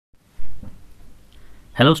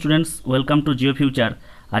Hello students, welcome to Jio future.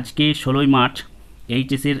 আজকে 16ই March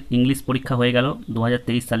এইচএসের English পরীক্ষা হয়ে গেল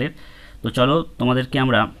 2023 সালের। তো চলো তোমাদেরকে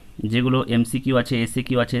আমরা যেগুলো এমসিকিউ আছে,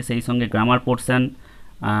 এসিকিউ আছে, সেই সঙ্গে গ্রামার পোর্শন,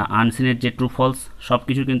 আনসিনের যে ট্রু ফলস সব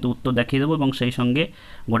কিছু কিন্তু উত্তর দেখিয়ে দেবো এবং সেই সঙ্গে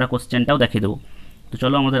গোটা কোশ্চেনটাও দেখিয়ে দেবো। তো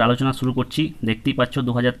চলো আমাদের আলোচনা শুরু করছি। দেখতেই পাচ্ছ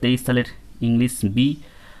 2023 সালের ইংলিশ বি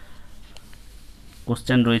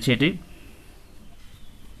কোশ্চেন রয়েছে এটি।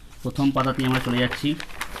 প্রথম পাতাতেই আমরা চলে যাচ্ছি।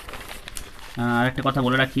 আর একটা কথা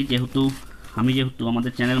বলে রাখি, যেহেতু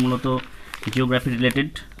আমাদের চ্যানেল মূলত জিওগ্রাফি রিলেটেড,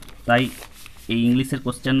 তাই এই ইংলিশের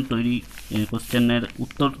কোশ্চেনের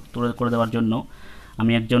উত্তর করে দেওয়ার জন্য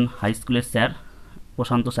আমি একজন হাই স্কুলের স্যার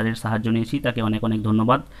প্রশান্ত স্যারের সাহায্য নিয়েছি, তাকে অনেক অনেক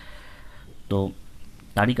ধন্যবাদ। তো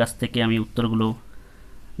তারই কাছ থেকে আমি উত্তরগুলো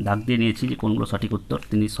দাগ দিয়ে নিয়েছি যে কোনগুলো সঠিক উত্তর,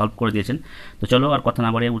 তিনি সলভ করে দিয়েছেন। তো চলো আর কথা না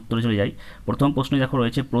বাড়িয়ে উত্তরে চলে যাই। প্রথম প্রশ্ন দেখো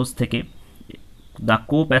রয়েছে প্রোজ থেকে, the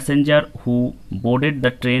co passenger who boarded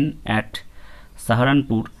the train at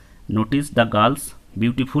Saharanpur notice the girls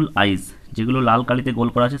beautiful eyes. যেগুলো লাল কালিতে গোল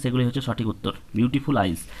করা আছে সেগুলি হচ্ছে সঠিক উত্তর, বিউটিফুল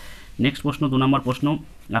আইজ। নেক্সট প্রশ্ন, 2 নম্বর প্রশ্ন,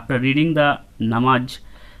 আফটার রিডিং দ্য নামাজ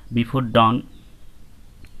before Don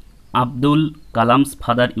Abdul Kalam's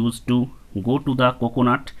father use to go to the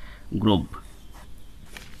coconut Grove,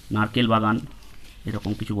 নারকেল বাগান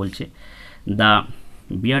এরকম কিছু বলছে। The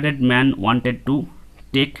bearded man wanted to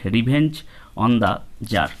take revenge on the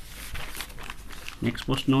jar. Next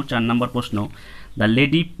প্রশ্ন, 4 নম্বর প্রশ্ন, the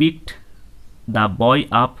lady picked the boy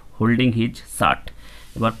up holding his shirt.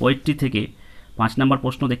 এবার poetry থেকে 5 নম্বর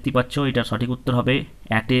প্রশ্ন দেখতে পাচ্ছ, এটার সঠিক উত্তর হবে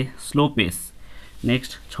at a slow pace.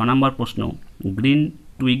 Next 6 নম্বর প্রশ্ন, green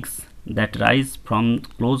টুইগস that rise from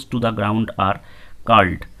close to the ground R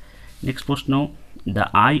কার্লড। Next প্রশ্ন, the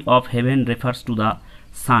I of haven refers to the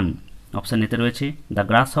sun. Option এতে রয়েছে the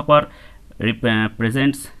grass hopper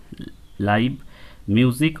presents live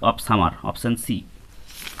music of summer, option C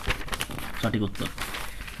সঠিক উত্তর।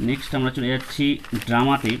 Next আমরা চলে যাচ্ছি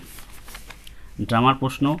ড্রামাতে। ড্রামার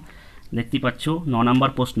প্রশ্ন দেখতে পাচ্ছ, 9 নম্বর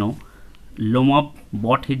প্রশ্ন, লোমব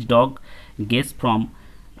বট his dog guess from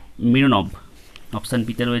মিরনব, option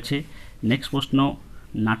বিতে রয়েছে। নেক্সট প্রশ্ন,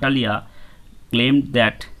 Natalia claimed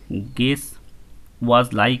that guess was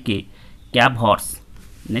like a cab horse.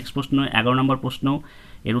 Next প্রশ্ন 11 নম্বর প্রশ্ন,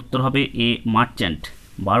 এর উত্তর হবে এ মার্চেন্ট।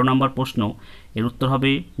 12 নম্বর প্রশ্ন, এর উত্তর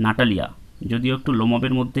হবে নাটালিয়া। যদিও একটু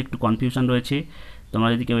লোমবের মধ্যে একটু কনফিউশন রয়েছে, তোমরা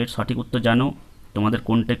যদি কেউ এর সঠিক উত্তর জানো, তোমাদের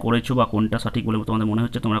কোনটা করেছো বা কোনটা সঠিক বলে তোমাদের মনে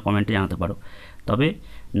হচ্ছে, তোমরা কমেন্টে জানাতে পারো। তবে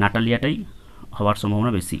নাটালিয়াটাই হওয়ার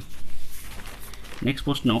সম্ভাবনা বেশি। নেক্সট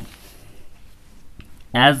প্রশ্ন,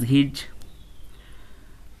 as his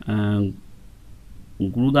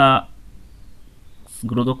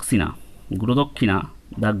Gurudakshina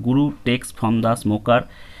the Guru text from the smoker.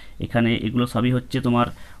 এখানে এগুলো সবই হচ্ছে তোমার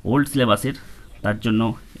ওল্ড সিলেবাসের, তার জন্য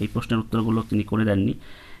এই প্রশ্নের উত্তরগুলো তিনি করে দেননি,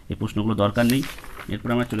 এই প্রশ্নগুলো দরকার নেই। এরপর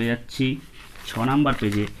আমরা চলে যাচ্ছি 6 নাম্বার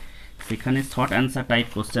পেজে, সেখানে শর্ট অ্যান্সার টাইপ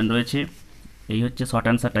কোশ্চেন রয়েছে। এই হচ্ছে short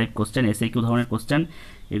answer type question, SAQ ধরনের কোশ্চেন।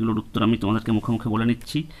 এগুলোর উত্তর আমি তোমাদেরকে মুখে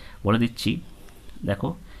বলে দিচ্ছি। দেখো,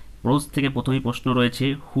 প্রোজ থেকে প্রথমেই প্রশ্ন রয়েছে,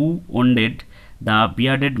 হু ওন্ডেড দ্য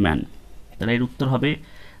বিয়ার্ডেড ম্যান। তাহলে এর উত্তর হবে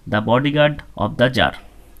the bodyguard of the jar.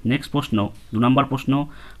 Next প্রশ্ন, 2 নম্বর প্রশ্ন,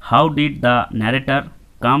 how did the narrator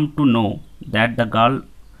come to know that the girl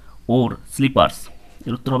or sleepers.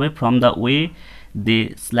 এর উত্তর হবে from the way they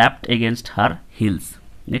slapped against her hills.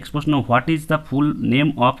 Next প্রশ্ন, what is the full name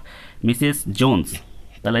of Mrs Jones.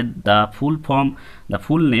 তাহলে the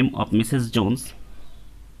full name of Mrs Jones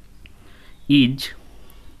is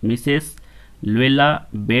Mrs Luella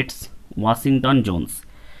Bates Washington Jones.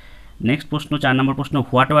 Next প্রশ্ন, 4 নম্বর প্রশ্ন,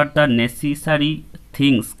 what are the necessary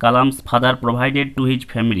things Kalam's father provided to his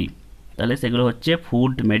family. তাহলে সেগুলো হচ্ছে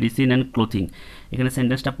food, medicine and clothing. এখানে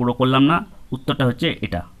সেন্টেন্সটা পুরো করলাম না, উত্তরটা হচ্ছে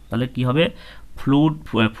এটা। তাহলে কি হবে,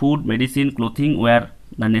 food, medicine, clothing war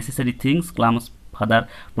the necessary things Kalam's father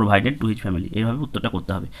provided to his family, এইভাবে উত্তরটা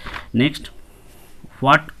করতে হবে। নেক্সট,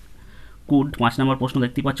 হোয়াট কুড, 5 নম্বর প্রশ্ন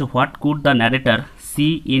দেখতে পাচ্ছ, what could the narrator C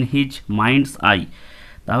in his minds I.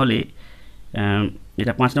 তাহলে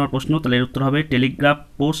এটা 5 নম্বর প্রশ্ন, তাহলে এর উত্তর হবে Telegraph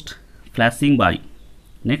post flashing by.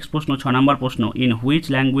 Next প্রশ্ন, 6 নম্বর প্রশ্ন, in which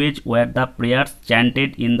language war the prayers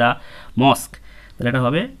চ্যান্টেড in the mosque. তাহলে এটা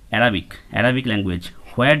হবে Arabic language.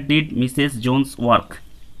 Where did Mrs Jones work.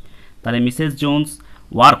 তাহলে Mrs Jones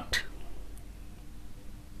worked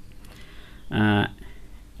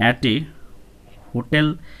at a hotel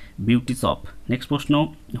beauty shop. Next প্রশ্ন,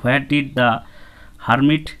 where did the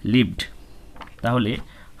hermit lived. তাহলে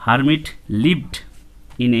hermit lived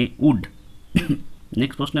in a would.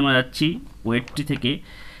 Next প্রশ্নে আমরা যাচ্ছি poetry থেকে,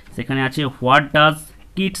 সেখানে আছে what does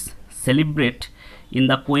Keats celebrate in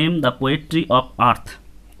the poem the poetry of earth.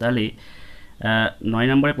 তাহলে 9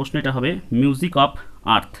 নম্বরের প্রশ্ন এটা হবে মিউজিক অফ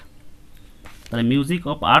আর্থ। তাহলে music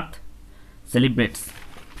of earth celebrates.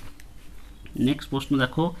 Next প্রশ্ন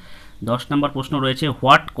দেখো 10 নম্বর প্রশ্ন রয়েছে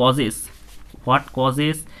what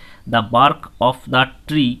causes the bark of the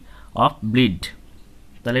tree of bleed.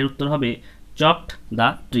 তাহলে এর উত্তর হবে চপড দ্য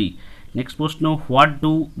ট্রি। নেক্সট প্রশ্ন what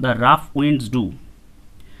do the rough winds do.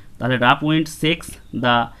 তাহলে rough wind sex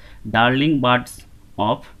the darling birds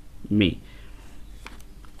of May.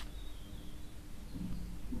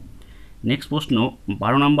 Next প্রশ্ন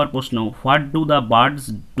 12 নম্বর প্রশ্ন what do the birds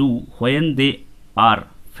do when they R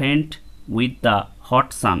ফেন্ট with the hot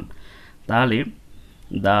সান। তাহলে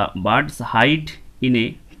the birds hide in a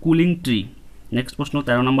cooling tree. Next প্রশ্ন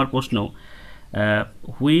 13 নম্বর প্রশ্ন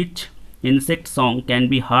which insect song can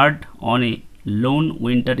be hard on a loan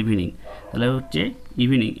winter evening. তাহলে হচ্ছে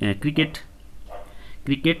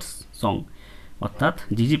cricket song অর্থাৎ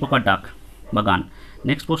ঝিঝি পোকার ডাক বা গান।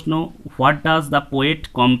 নেক্সট প্রশ্ন what does the poet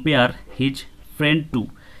compare his friend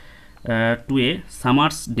two a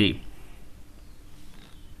summer's day.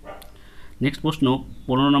 Next প্রশ্ন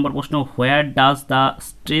 15 নম্বর প্রশ্ন where does the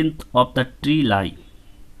strength of the tree lie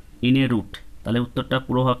in a root. তাহলে উত্তরটা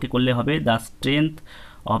পুরো বাক্যে করলে হবে the strength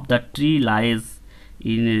of the tree lies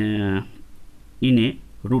in a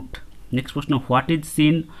root. Next প্রশ্ন what is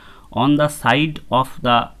seen on the side of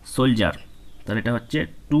the soldier. তাহলে এটা হচ্ছে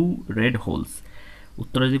 2 red holes।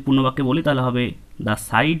 উত্তর যদি পূর্ণ বাক্যে বলি তাহলে হবে the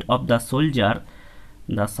side of the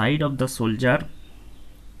soldier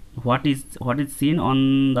what is seen on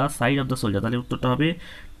the side of the soldier. তাহলে উত্তরটা হবে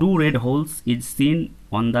 2 red holes is seen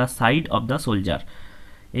on the side of the soldier.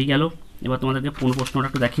 এই গেল। এবার তোমাদেরকে পূর্ণ প্রশ্নটা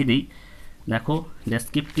একটু দেখিয়ে দিই। দেখো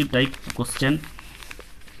ডেসক্রিপটিভ টাইপ কোশ্চেন,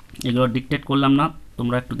 এগুলো ডিকটেট করলাম না,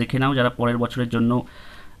 তোমরা একটু দেখে নাও যারা পরের বছরের জন্য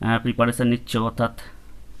প্রিপারেশান নিচ্ছ, অর্থাৎ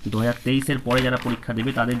 2023-এর পরে যারা পরীক্ষা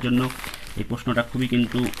দেবে তাদের জন্য এই প্রশ্নটা খুবই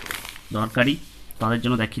কিন্তু দরকারি, তাদের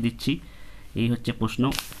জন্য দেখিয়ে দিচ্ছি। এই হচ্ছে প্রশ্ন।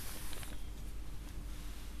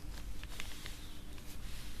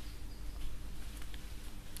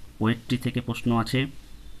 পোয়েট্রি থেকে প্রশ্ন আছে।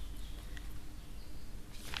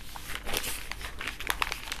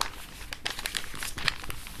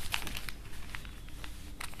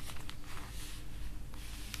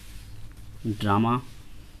 ড্রামা,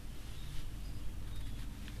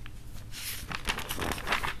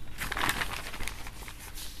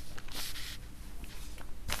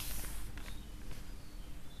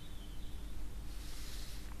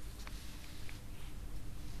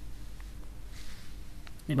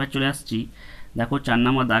 এবার চলে আসছি। দেখো 4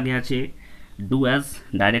 নম্বর দাগে আছে ডু অ্যাজ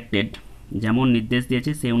ডাইরেক্টেড, যেমন নির্দেশ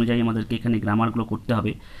দিয়েছে সেই অনুযায়ী আমাদেরকে এখানে গ্রামারগুলো করতে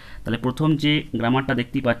হবে। তাহলে প্রথম যে গ্রামারটা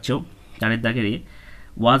দেখতেই পাচ্ছ 4 দাগের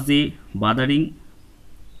ওয়াজ এ বাদারিং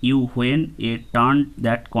you when a turn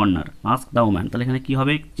that corner ask the woman. তাহলে এখানে কী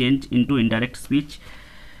হবে চেঞ্জ ইন্টু ইনডাইরেক্ট স্পিচ।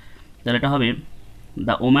 তাহলে এটা হবে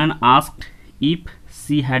the woman asked if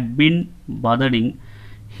she had been বাদারিং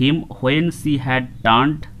him when she had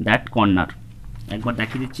turned that corner. একবার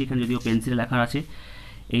দেখিয়ে দিচ্ছি, এখানে যদিও পেন্সিলে লেখা আছে।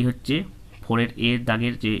 এই হচ্ছে 4 এর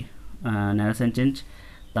দাগের যে ন্যারেশন চেঞ্জ,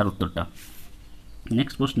 তার উত্তরটা।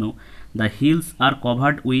 নেক্সট প্রশ্ন the hills R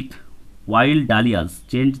covered with wild Dalia's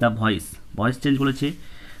change the voice change বলেছে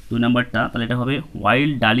 2 নম্বরটা। তাহলে এটা হবে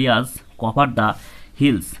wild Dalia's cover the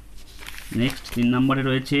hills. Next 3 নম্বরে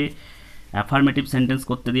রয়েছে অ্যাফার্মেটিভ সেন্টেন্স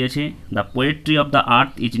করতে দিয়েছে the poetry of the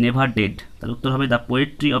earth is never dead. তাহলে উত্তর হবে the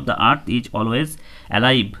poetry of the earth is always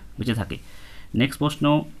alive, বেঁচে থাকে। নেক্সট প্রশ্ন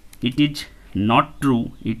it is not true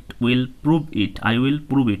it will prove it, I will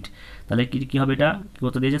prove ইট। তাহলে কী হবে, এটা কী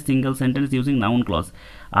করতে দিয়েছে single sentence using noun clause,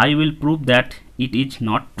 I will prove that it is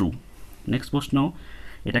not true. Next প্রশ্ন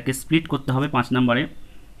এটাকে স্প্লিট করতে হবে 5 নম্বরে।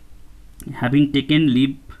 Having taken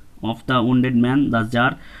leave of the wounded man the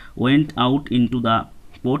jar went out into the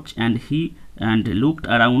porch and looked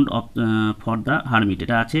around for the hermit,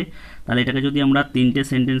 এটা আছে। তাহলে এটাকে যদি আমরা 3টে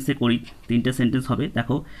সেন্টেন্সে করি, 3টে সেন্টেন্স হবে।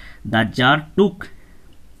 দেখো the jar took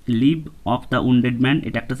leave of the wounded man,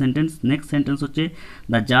 এটা একটা সেন্টেন্স। নেক্সট সেন্টেন্স হচ্ছে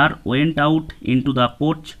the jar went out into the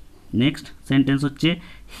porch. Next sentence হচ্ছে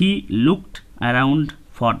he looked around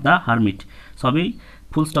for the hermit. সবই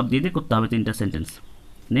ফুল স্টপ দিয়ে দিয়ে করতে হবে 3টে সেন্টেন্স।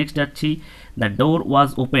 নেক্সট যাচ্ছি the door was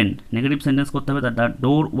open, negative sentence করতে হবে the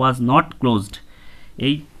door was not closed.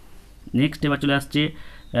 এই নেক্সট এবার চলে আসছে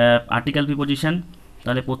আর্টিকেল প্রিপোজিশন।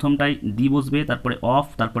 তাহলে প্রথমটাই দি বসবে, তারপরে অফ,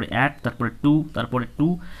 তারপরে অ্যাট, তারপরে টু, তারপরে টু,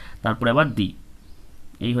 তারপরে আবার দি।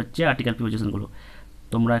 এই হচ্ছে আর্টিকেল প্রিপোজিশনগুলো,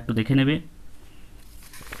 তোমরা একটু দেখে নেবে।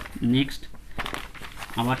 নেক্সট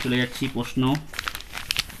আবার চলে যাচ্ছি প্রশ্ন।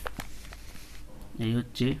 এই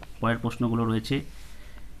হচ্ছে পরের প্রশ্নগুলো রয়েছে,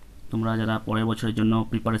 তোমরা যারা পরের বছরের জন্য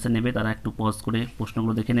প্রিপারেশন নেবে তারা একটু পজ করে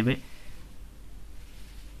প্রশ্নগুলো দেখে নেবে।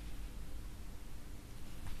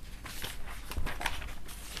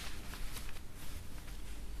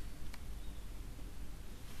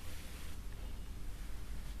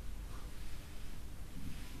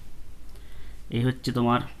 এই হচ্ছে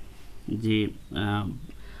তোমার যে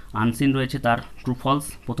আনসিন রয়েছে তার ট্রু ফলস,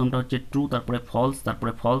 প্রথমটা হচ্ছে ট্রু, তারপরে ফলস,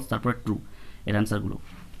 তারপরে ফলস, তারপরে ট্রু এর অ্যান্সারগুলো।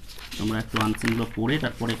 তোমরা একটু আনসিনগুলো পড়ে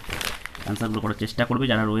তারপরে অ্যান্সারগুলো করার চেষ্টা করবে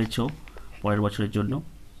যারা রয়েছো পরের বছরের জন্য।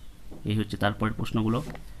 এই হচ্ছে তারপরের প্রশ্নগুলো।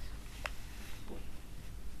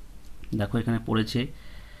 দেখো এখানে পড়েছে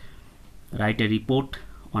write a report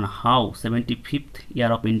on how 75th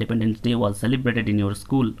year of independence day was celebrated in your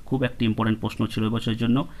school. খুব একটি ইম্পর্টেন্ট প্রশ্ন ছিল এবছরের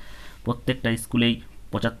জন্য। প্রত্যেকটা স্কুলেই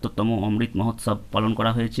 75তম অমৃত মহোৎসব পালন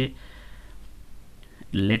করা হয়েছে।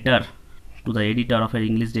 Letter to the editor of এর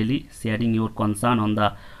English daily sharing your concern on the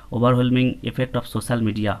overwhelming effect of social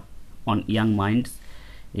media on young minds,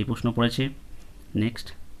 এই প্রশ্ন পড়েছে। নেক্সট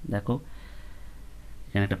দেখো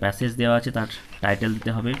এখানে একটা প্যাসেজ দেওয়া আছে, তার টাইটেল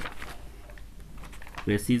দিতে হবে।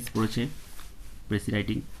 প্রেসিজ পড়েছে, প্রেসি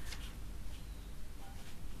রাইটিং।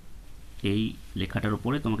 এই লেখাটার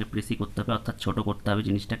উপরে তোমাকে প্রেসি করতে হবে, অর্থাৎ ছোট করতে হবে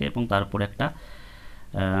জিনিসটাকে, এবং তারপরে একটা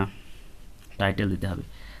টাইটেল দিতে হবে।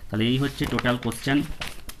 তাহলে এই হচ্ছে টোটাল কোশ্চেন।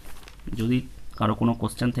 যদি কারো কোনো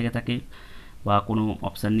কোশ্চেন থেকে থাকে বা কোনো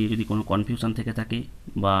অপশান নিয়ে যদি কোনো কনফিউশন থেকে থাকে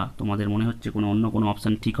বা তোমাদের মনে হচ্ছে কোনো অন্য কোনো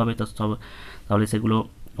অপশান ঠিক হবে, তো তাহলে সেগুলো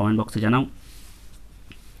কমেন্ট বক্সে জানাও।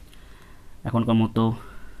 এখনকার মতো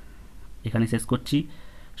এখানে শেষ করছি।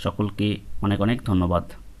 সকলকে অনেক অনেক ধন্যবাদ।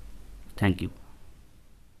 Thank you.